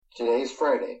Today is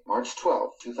Friday, March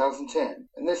 12th, 2010,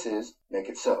 and this is Make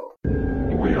It So.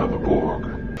 We are the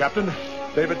Borg. Captain,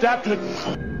 they've adapted.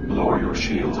 Lower your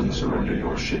shields and surrender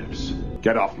your ships.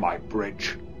 Get off my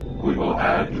bridge. We will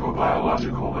add your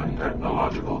biological and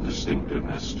technological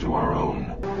distinctiveness to our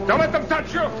own. Don't let them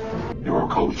touch you! Your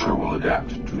culture will adapt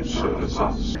to service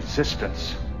us.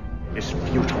 Resistance is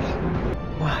futile.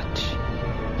 Watch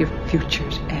your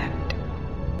futures end.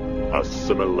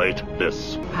 Assimilate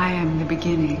this. I am the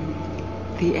beginning,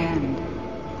 the end,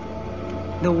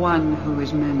 the one who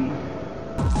is many.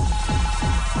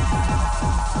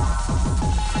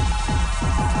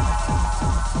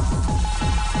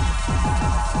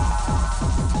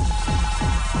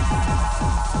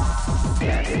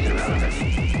 That is irrelevant.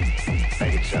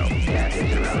 Make it so. That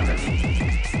is irrelevant.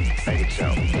 Make it so.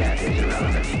 That is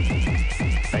irrelevant.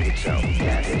 Make it so.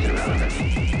 That is irrelevant.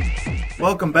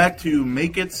 Welcome back to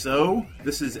Make It So.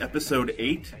 This is episode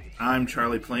 8. I'm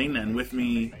Charlie Plain, and with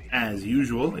me, as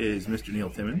usual, is Mr.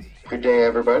 Neil Timmons. Good day,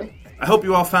 everybody. I hope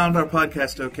you all found our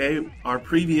podcast okay. Our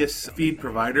previous feed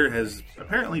provider has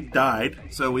apparently died,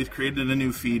 so we've created a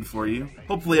new feed for you.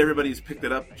 Hopefully everybody's picked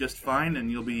it up just fine, and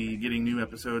you'll be getting new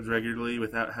episodes regularly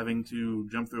without having to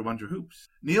jump through a bunch of hoops.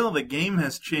 Neil, the game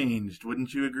has changed,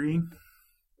 wouldn't you agree?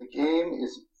 The game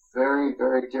is very,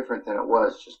 very different than it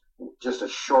was just a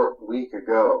short week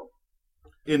ago.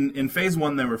 In Phase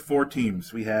 1, there were 4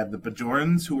 teams. We had the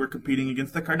Bajorans, who were competing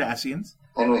against the Cardassians.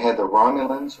 And we had the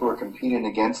Romulans, who were competing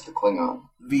against the Klingon.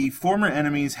 The former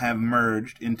enemies have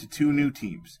merged into 2 new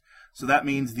teams. So that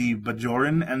means the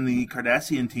Bajoran and the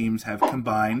Cardassian teams have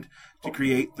combined to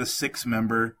create the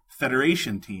 6-member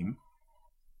Federation team.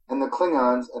 And the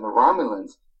Klingons and the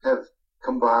Romulans have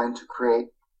combined to create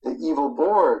the evil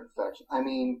Borg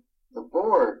faction. The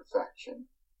Borg faction.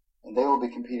 And they will be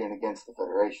competing against the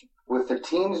Federation. With the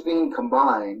teams being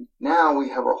combined, now we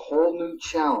have a whole new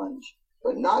challenge,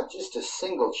 but not just a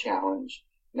single challenge.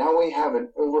 Now we have an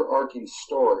overarching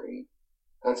story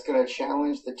that's going to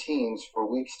challenge the teams for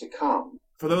weeks to come.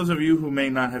 For those of you who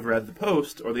may not have read the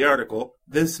post or the article,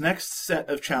 this next set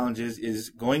of challenges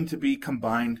is going to be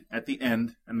combined at the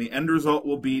end, and the end result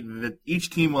will be that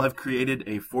each team will have created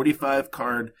a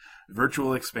 45-card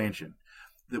virtual expansion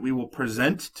that we will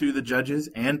present to the judges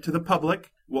and to the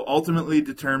public, will ultimately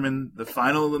determine the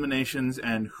final eliminations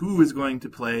and who is going to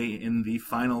play in the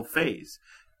final phase.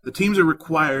 The teams are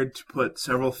required to put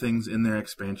several things in their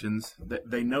expansions.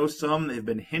 They know some, they've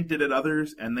been hinted at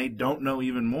others, and they don't know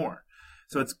even more.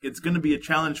 So it's going to be a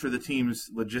challenge for the teams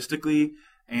logistically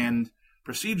and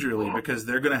procedurally, because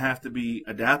they're going to have to be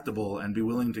adaptable and be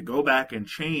willing to go back and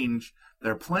change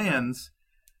their plans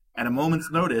at a moment's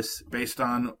notice based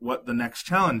on what the next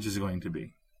challenge is going to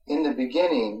be. In the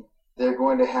beginning, they're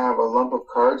going to have a lump of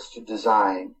cards to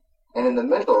design, and in the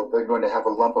middle, they're going to have a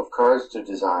lump of cards to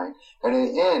design, and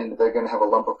in the end, they're going to have a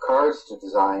lump of cards to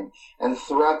design, and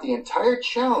throughout the entire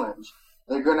challenge,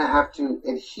 they're going to have to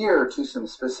adhere to some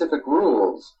specific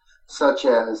rules, such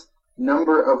as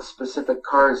number of specific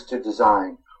cards to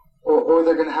design, or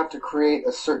they're going to have to create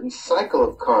a certain cycle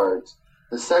of cards.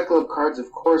 The cycle of cards, of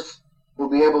course, will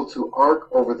be able to arc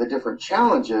over the different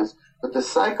challenges, but the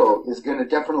cycle is going to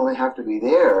definitely have to be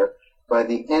there by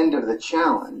the end of the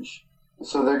challenge.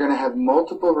 So they're going to have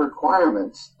multiple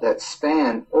requirements that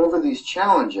span over these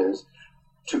challenges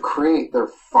to create their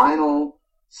final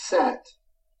set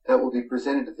that will be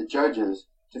presented to the judges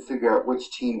to figure out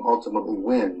which team ultimately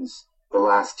wins the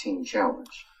last team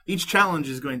challenge. Each challenge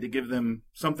is going to give them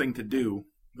something to do,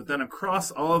 but then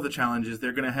across all of the challenges,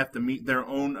 they're going to have to meet their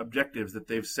own objectives that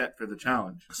they've set for the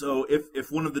challenge. So if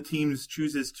one of the teams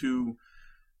chooses to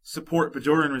support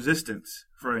Bajoran resistance,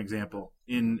 for example,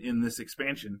 in this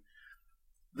expansion,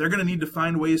 they're going to need to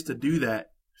find ways to do that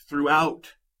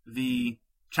throughout the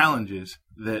challenges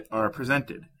that are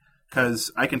presented.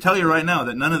 Because I can tell you right now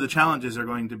that none of the challenges are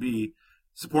going to be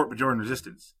support Bajoran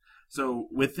resistance. So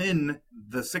within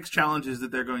the 6 challenges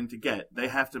that they're going to get, they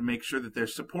have to make sure that they're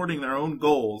supporting their own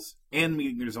goals and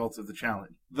meeting the results of the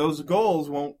challenge. Those goals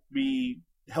won't be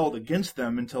held against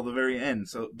them until the very end.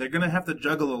 So they're going to have to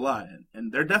juggle a lot.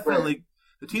 And they're definitely,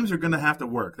 the teams are going to have to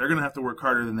work. They're going to have to work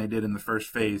harder than they did in the first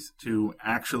phase to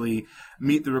actually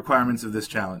meet the requirements of this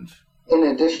challenge. In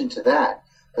addition to that,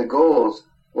 the goals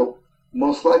will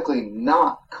most likely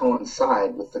not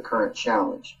coincide with the current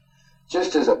challenge.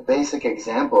 Just as a basic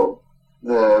example,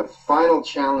 the final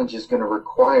challenge is going to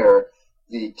require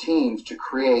the teams to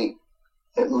create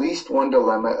at least one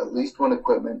dilemma, at least one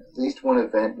equipment, at least one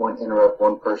event, one interrupt,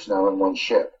 one personnel, and one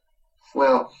ship.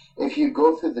 Well, if you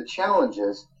go through the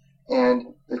challenges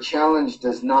and the challenge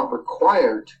does not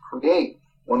require to create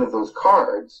one of those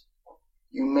cards,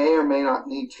 you may or may not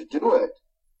need to do it.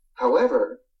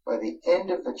 However, by the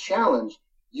end of the challenge,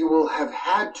 you will have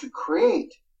had to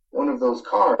create one of those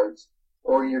cards,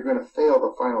 or you're going to fail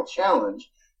the final challenge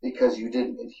because you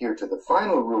didn't adhere to the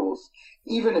final rules.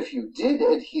 Even if you did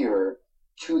adhere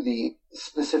to the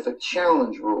specific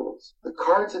challenge rules, the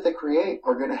cards that they create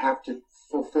are going to have to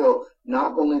fulfill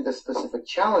not only the specific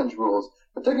challenge rules,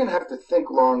 but they're going to have to think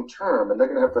long term, and they're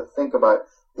going to have to think about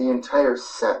the entire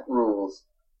set rules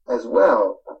as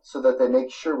well, so that they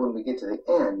make sure when we get to the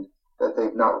end that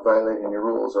they've not violated any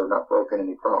rules or not broken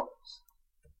any problems.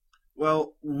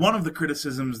 Well, one of the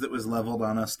criticisms that was leveled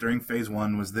on us during Phase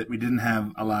 1 was that we didn't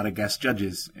have a lot of guest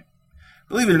judges.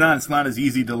 Believe it or not, it's not as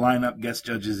easy to line up guest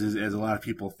judges as a lot of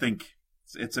people think.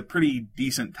 It's a pretty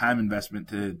decent time investment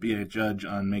to be a judge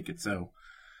on Make It So.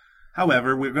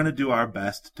 However, we're going to do our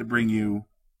best to bring you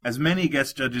as many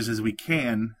guest judges as we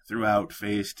can throughout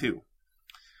Phase 2.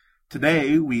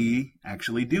 Today, we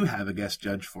actually do have a guest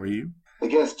judge for you. The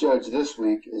guest judge this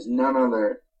week is none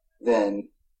other than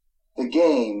the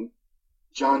game,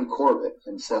 John Corbett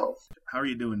himself. How are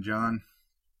you doing, John?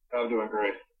 I'm doing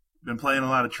great. Been playing a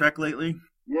lot of Trek lately?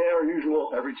 Yeah, our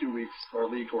usual, every 2 weeks, our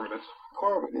league tournaments.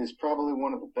 Corbett is probably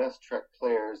one of the best Trek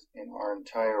players in our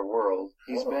entire world.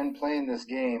 He's been playing this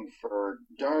game for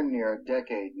darn near a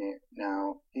decade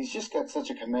now. He's just got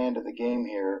such a command of the game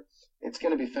here. It's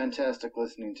going to be fantastic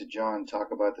listening to John talk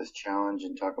about this challenge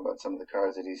and talk about some of the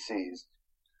cards that he sees.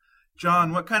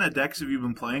 John, what kind of decks have you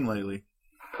been playing lately?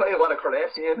 Playing a lot of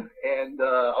Cardassian, and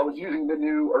I was using the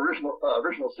new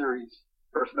original series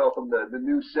personnel from the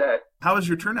new set. How has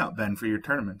your turnout been for your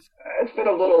tournaments? It's been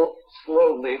a little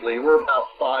slow lately. We're about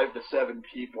 5 to 7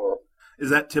 people. Is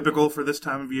that typical for this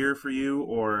time of year for you,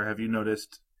 or have you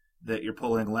noticed that you're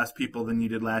pulling less people than you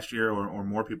did last year, or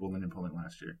more people than you're pulling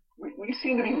last year? We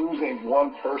seem to be losing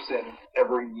one person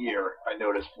every year, I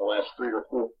noticed, in the last 3 or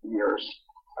 4 years.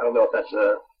 I don't know if that's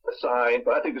a sign,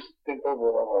 but I think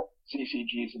overall,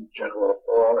 CCGs in general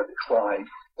are on a decline.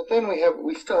 But then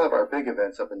we still have our big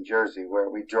events up in Jersey where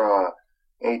we draw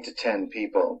 8 to 10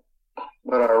 people.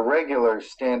 But our regular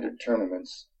standard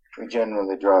tournaments, we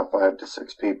generally draw 5 to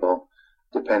 6 people,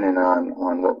 depending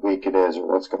on what week it is or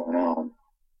what's going on.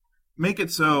 Make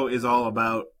It So is all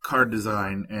about card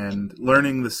design and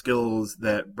learning the skills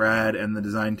that Brad and the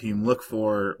design team look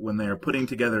for when they are putting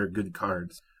together good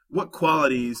cards. What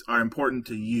qualities are important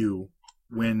to you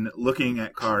when looking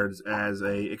at cards as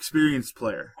a experienced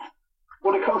player?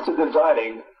 When it comes to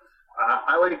designing,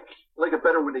 I like it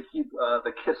better when they keep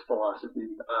the KISS philosophy.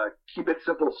 Keep it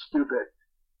simple, stupid.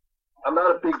 I'm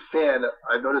not a big fan.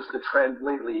 I've noticed the trend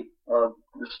lately of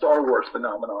the Star Wars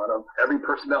phenomenon of every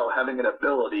personnel having an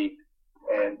ability,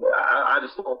 and I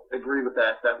just don't agree with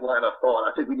that line of thought.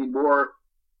 I think we need more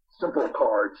simple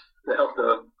cards to help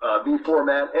the V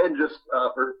format and just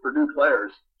for new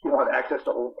players who want access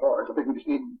to old cards. I think we just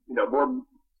need more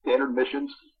standard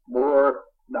missions, more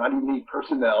non-unique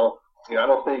personnel. I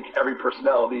don't think every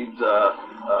personnel needs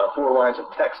 4 lines of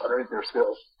text underneath their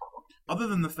skills. Other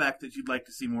than the fact that you'd like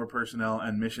to see more personnel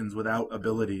and missions without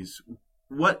abilities,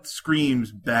 what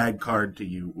screams bad card to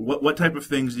you? What type of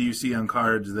things do you see on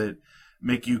cards that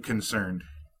make you concerned?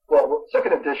 Well,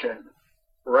 second edition,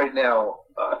 right now,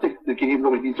 I think the game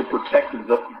really needs to protect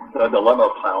the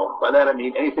dilemma pile. By that I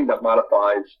mean anything that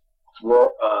modifies,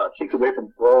 takes away from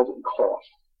rolls and cost.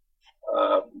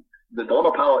 The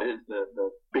dilemma pile is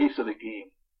the base of the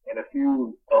game. And if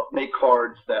you make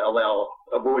cards that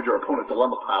avoid your opponent's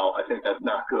dilemma pile, I think that's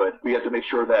not good. We have to make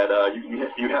sure that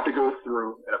you have to go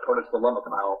through an opponent's dilemma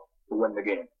pile to win the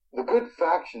game. The good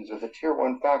factions, or the Tier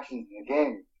 1 factions in the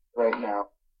game right now,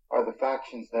 are the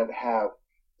factions that have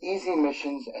easy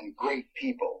missions and great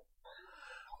people.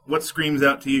 What screams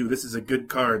out to you, this is a good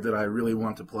card that I really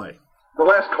want to play? The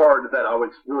last card that I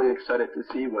was really excited to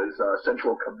see was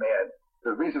Central Command.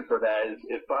 The reason for that is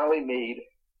it finally made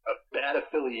a bad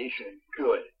affiliation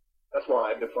good. That's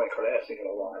why I've been playing Cardassian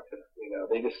a lot.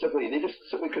 They just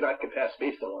simply could not get past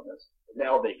space on this.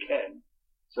 Now they can.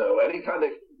 So anytime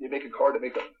they make a card to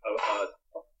make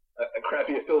a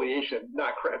crappy affiliation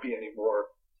not crappy anymore,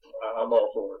 I'm all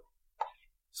for it.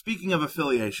 Speaking of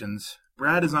affiliations,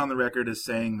 Brad is on the record as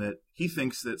saying that he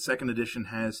thinks that second edition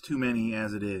has too many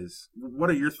as it is. What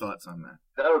are your thoughts on that?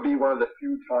 That would be one of the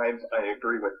few times I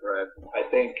agree with Brad. I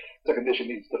think second edition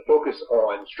needs to focus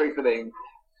on strengthening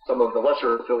some of the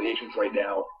lesser affiliations right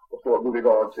now before moving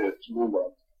on to new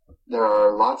ones. There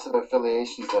are lots of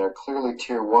affiliations that are clearly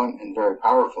Tier 1 and very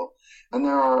powerful. And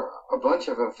there are a bunch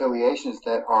of affiliations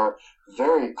that are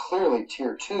very clearly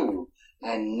Tier 2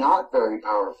 and not very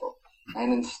powerful.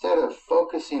 And instead of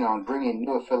focusing on bringing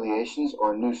new affiliations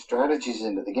or new strategies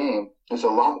into the game, there's a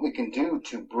lot we can do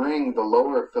to bring the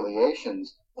lower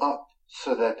affiliations up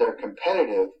so that they're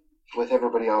competitive with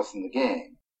everybody else in the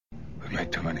game. We've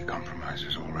made too many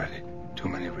compromises already, too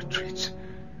many retreats.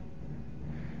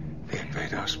 They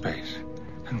invade our space,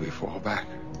 and we fall back.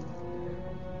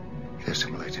 They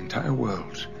assimilate entire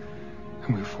worlds,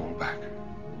 and we fall back.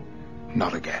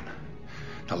 Not again.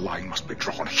 The line must be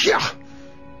drawn here.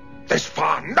 This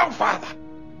far, no farther.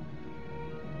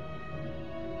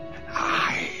 And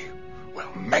I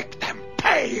will make them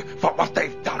pay for what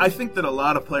they've done. I think that a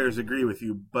lot of players agree with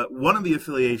you, but one of the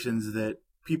affiliations that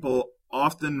people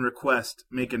often request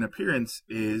make an appearance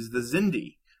is the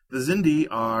Xindi. The Xindi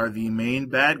are the main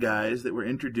bad guys that were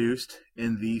introduced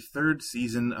in the third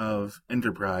season of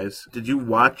Enterprise. Did you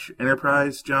watch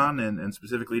Enterprise, John? And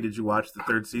specifically, did you watch the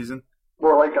third season?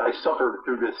 More like I suffered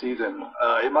through this season.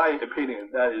 In my opinion,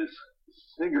 that is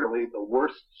singularly the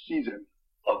worst season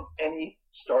of any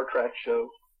Star Trek show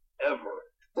ever.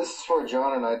 This is where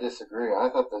John and I disagree. I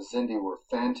thought the Xindi were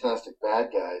fantastic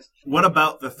bad guys. What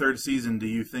about the third season do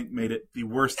you think made it the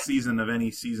worst season of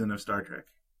any season of Star Trek?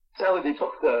 Sadly, they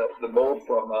took the mold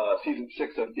from season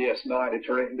 6 of DS9 and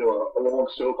turned it into a long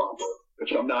soap opera,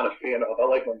 which I'm not a fan of. I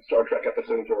like when Star Trek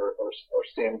episodes are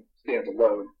stands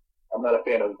alone. I'm not a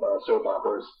fan of soap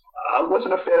operas. I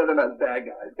wasn't a fan of them as bad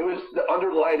guys. It was the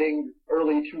underlining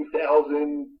early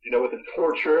 2000, with the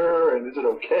torture and is it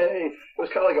okay? It was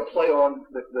kind of like a play on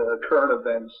the current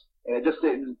events, and it just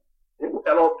didn't.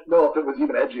 I don't know if it was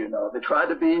even edgy enough. They tried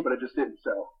to be, but it just didn't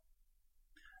sell.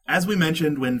 As we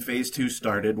mentioned when Phase 2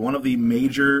 started, one of the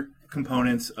major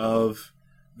components of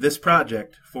this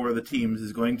project for the teams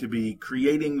is going to be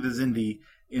creating the Xindi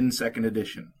in second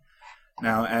edition.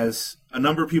 Now, as a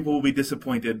number of people will be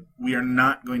disappointed, we are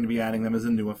not going to be adding them as a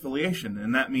new affiliation,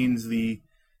 and that means the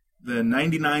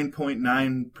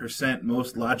 99.9%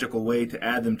 most logical way to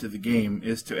add them to the game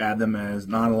is to add them as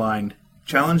non-aligned.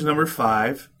 Challenge number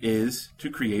 5 is to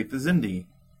create the Xindi.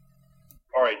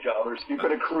 All right, Jobbers, you're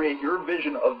going to create your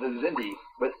vision of the Xindi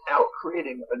without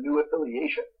creating a new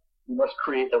affiliation. You must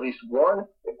create at least one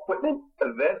equipment,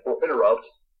 event, or interrupt,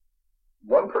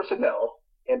 one personnel,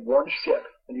 and one ship.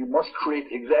 And you must create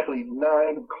exactly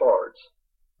 9 cards.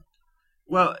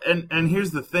 Well, and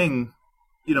here's the thing,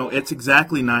 it's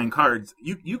exactly 9 cards.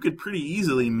 You could pretty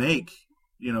easily make,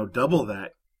 double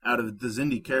that out of the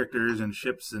Xindi characters and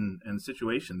ships and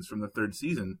situations from the third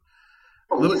season.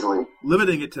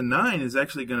 Limiting it to 9 is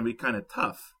actually going to be kind of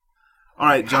tough. All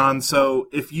right, John, so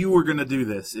if you were going to do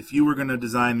this, if you were going to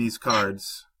design these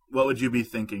cards, what would you be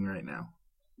thinking right now?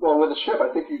 Well, with a ship, I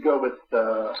think you go with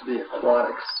the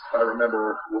aquatics. I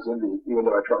remember the Xindi, even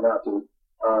though I try not to.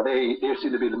 They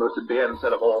seem to be the most advanced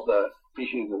out of all the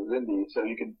species of Xindi, so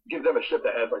you can give them a ship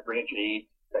that has range 8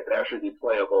 that can actually be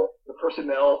playable. The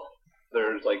personnel,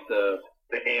 there's the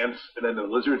ants and then the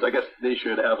lizards. I guess they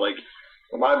should have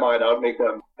in my mind, I would make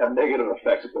them have negative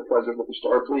effects if they're present with the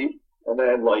Starfleet. And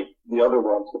then, the other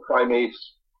ones, the primates,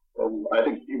 and I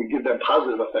think you would give them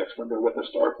positive effects when they're with the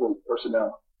Starfleet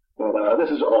personnel. But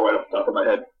this is all right off the top of my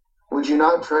head. Would you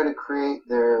not try to create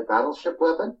their battleship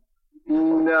weapon?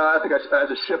 No, I think as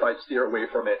a ship, I'd steer away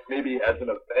from it. Maybe as an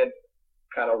event,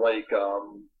 kind of like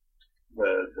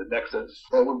the Nexus.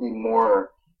 That would be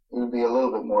it would be a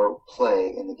little bit more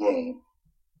play in the game.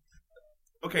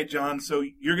 Okay, John, so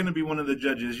you're going to be one of the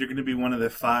judges. You're going to be one of the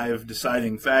 5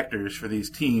 deciding factors for these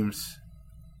teams.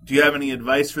 Do you have any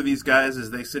advice for these guys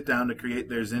as they sit down to create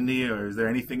their Xindi, or is there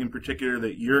anything in particular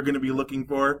that you're going to be looking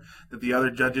for that the other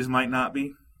judges might not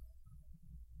be?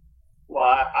 Well,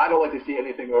 I don't like to see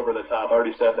anything over the top. I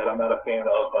already said that I'm not a fan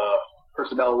of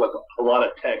personnel with a lot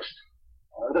of text.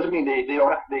 It doesn't mean they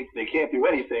can't do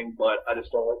anything, but I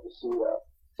just don't like to see.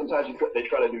 Sometimes they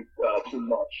try to do too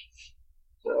much.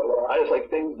 So I just like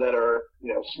things that are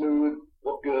smooth,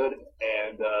 look good,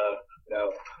 and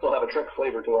still have a Trek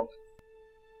flavor to them.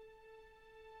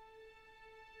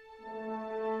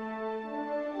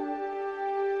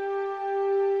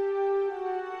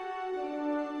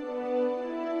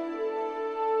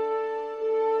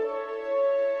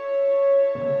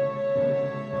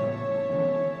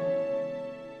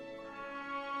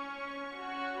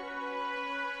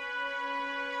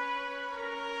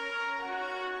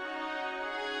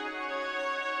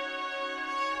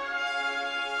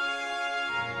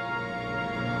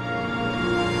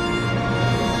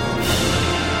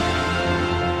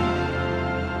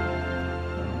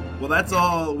 That's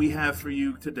all we have for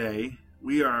you today.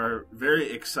 We are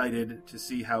very excited to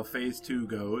see how Phase 2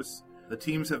 goes. The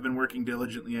teams have been working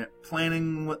diligently at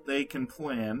planning what they can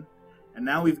plan, and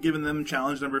now we've given them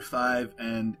challenge number 5,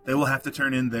 and they will have to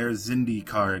turn in their Xindi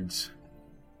cards.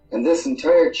 And this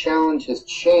entire challenge has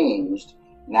changed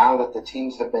now that the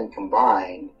teams have been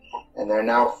combined, and they're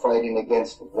now fighting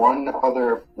against one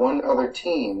other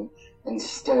team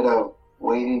instead of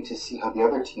waiting to see how the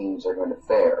other teams are going to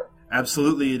fare.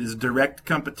 Absolutely, it is direct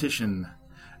competition.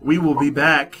 We will be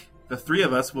back, the three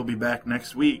of us will be back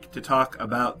next week to talk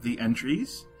about the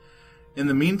entries. In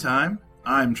the meantime,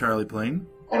 I'm Charlie Plain.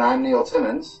 And I'm Neil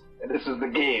Timmons. And this is The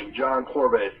Game, John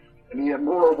Corbett. And the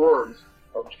immortal words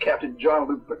of Captain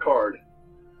Jean-Luc Picard.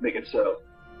 Make it so.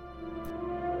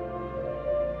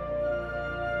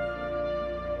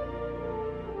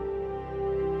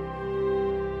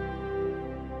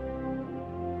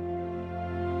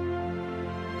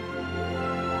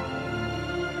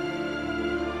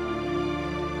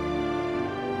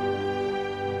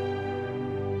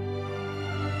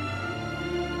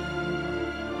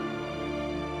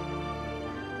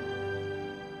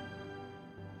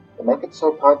 The Make It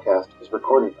So podcast is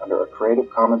recorded under a Creative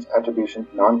Commons Attribution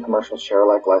Non-Commercial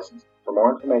Share-alike license. For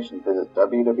more information, visit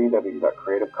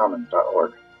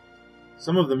www.creativecommons.org.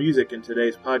 Some of the music in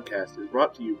today's podcast is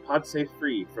brought to you podsafe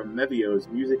free from Mevio's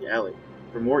Music Alley.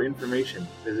 For more information,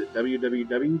 visit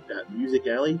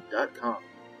www.musicalley.com.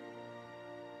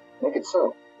 Make It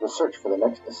So. The search for the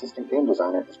next assistant game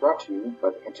designer is brought to you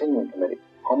by the Continuing Committee,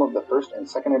 home of the first and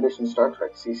second edition Star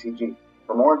Trek CCG.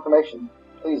 For more information,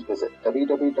 please visit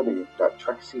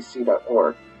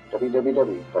www.trekcc.org,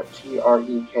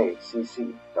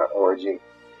 www.trekcc.org.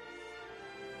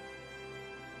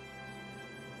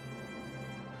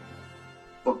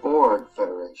 The Borg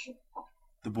Federation.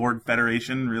 The Borg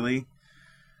Federation, really?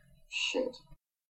 Shit.